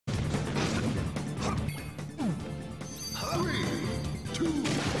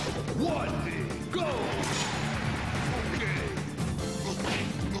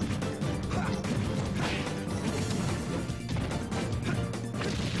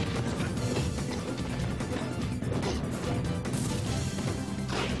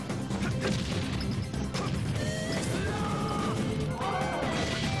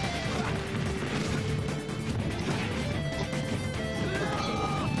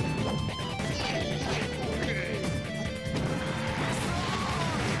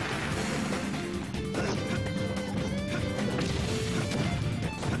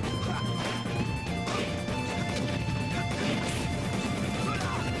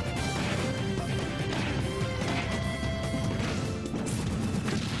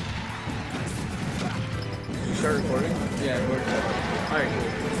recording? Yeah, we're Alright, cool.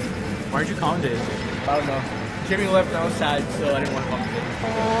 Why aren't you commentating? I don't know. Jimmy left and I was sad, so I didn't want to commentate.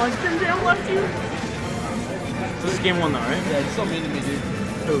 Aw, Jimmy left you. So this is game 1 though, right? Yeah, he's so mean to me, dude.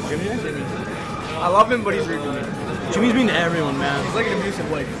 Who, Jimmy? Jimmy. I love him, but he's rude to me. Jimmy's mean to everyone, man. He's like an abusive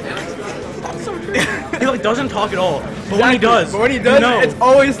wife. That's so true. He like doesn't talk at all, but exactly. When he does, but when he does, you know. it's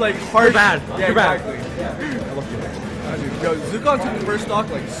always like harsh. You're bad. Yeah, You're exactly. bad. Yeah. I love Jimmy. Yo, Zukon took the first stock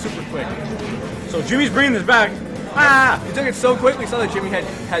like super quick. So Jimmy's bringing this back. Ah! He took it so quick, we saw that Jimmy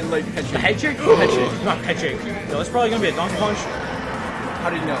had like head shake. The head shake? Head shake. Not head shake. Yo, that's probably gonna be a dunk punch. How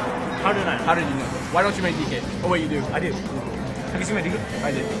did you know? How did I know? How did you know? Why don't you make DK? Oh wait, you do. I do. Have you seen my DK?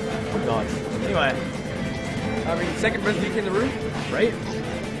 I did. Oh god. Anyway. I mean, second best DK in the room? Right?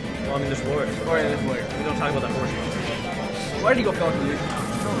 Well, I mean, there's Warrior. Oh yeah, there's Warrior. We don't talk about that portion. Why did he go Falcon, dude?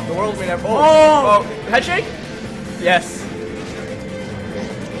 The world's made out. Oh! Head shake? Yes.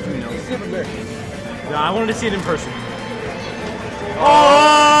 Yeah, I wanted to see it in person.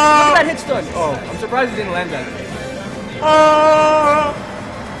 Oh! Look at that hit stun. Oh, I'm surprised he didn't land that. Oh!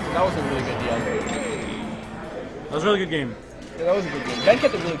 That was a really good deal. That was a really good game. Yeah, that was a good game. Ben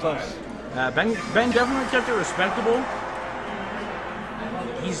kept it really close. Ben definitely kept it respectable.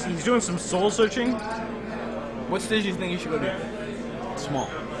 He's doing some soul searching. What stage do you think you should go to? Small.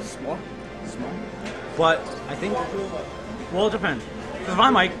 Small? Small. But I think, well, it depends. Because if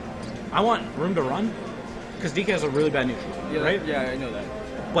I'm Mike, I want room to run. Because DK has a really bad neutral, Yeah, right? Yeah, I know that.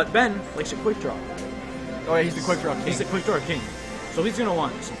 But Ben likes a quick draw. Oh yeah, he's the quick draw king. He's the quick draw king. So he's gonna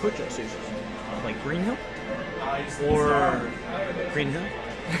want some quick draw stages, like Green Hill or Green Hill.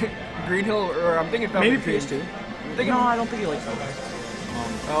 Green Hill, or I'm thinking Falcon. Maybe PS2. No, I don't think he likes Falcon.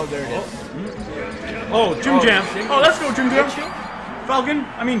 Oh, there it is. Oh, Jim Jam. Oh, let's go, Jim Jam. Falcon.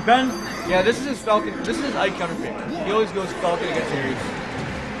 I mean Ben. Yeah, this is his Falcon. This is his Ike counterpick. He always goes Falcon against Ares.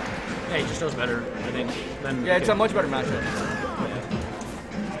 Yeah, he just does better, I think. Than yeah, it's a much better matchup.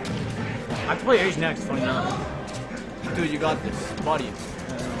 I have to play Ares next. Funny enough. Dude, you got this. Body it.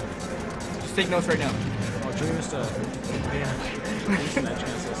 Just take notes right now. Oh, Jimmy missed a. Yeah. That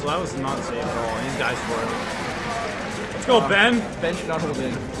chance. So that was not safe at all. These guys for it. Let's go, Ben. Ben should not hold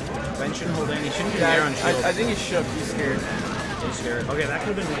in. Ben shouldn't hold in. He shouldn't be Yeah, there on shield. I think he shook. He's scared. He's scared. Okay, that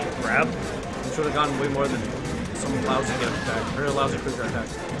could have been like a grab. He should have gotten way more than some lousy get attack. Or a lousy quick attack.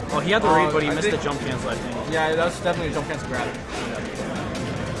 Oh, he had the read, but he missed the jump cancel, I think. Yeah, that was definitely a jump cancel grab.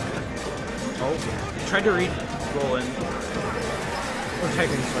 Oh, he tried to read roll in. Or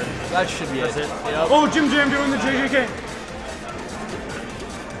technically, sorry. That should be That's it. Yep. Oh, Jim Jam doing the JJK.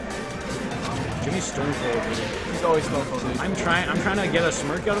 Jimmy's stone cold, dude. He's always stone cold, dude. I'm trying to get a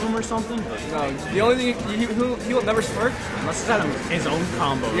smirk out of him or something. No, the only thing he will never smirk Unless it's at his own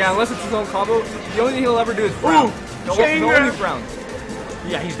combo. Yeah, unless it's his own combo. The only thing he'll ever do is frown. No only frown.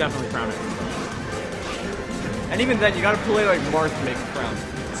 Yeah, he's definitely frowning. And even then, you gotta play like Marth to make him frown.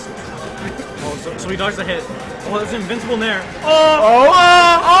 Oh, so he dodged the hit. Oh, that's invincible Nair. Oh!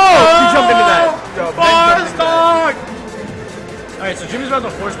 He jumped into that. Yo, Force dog! Alright, so Jimmy's about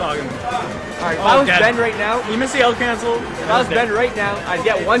to force dog him. Alright, if I was Ben right now, he missed the L cancel. If I was Ben right now, I'd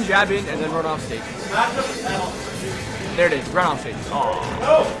get one jab in and then run off stage. There it is, run off stage. Oh.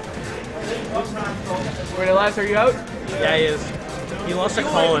 Wait, Elias, are you out? Yeah, he is. He lost a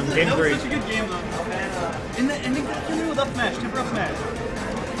call in game 3. That was such a good game, though. And then continue with up smash, temper up smash. It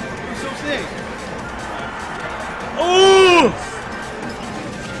was so sick. Oh!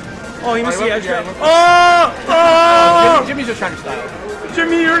 Oh, he missed the edge grab. Oh! Oh! Jimmy's just trying to style.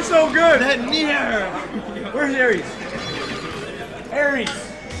 Jimmy, you're so good. That near. Where's Ares? Ares!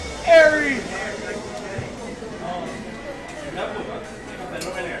 Ares!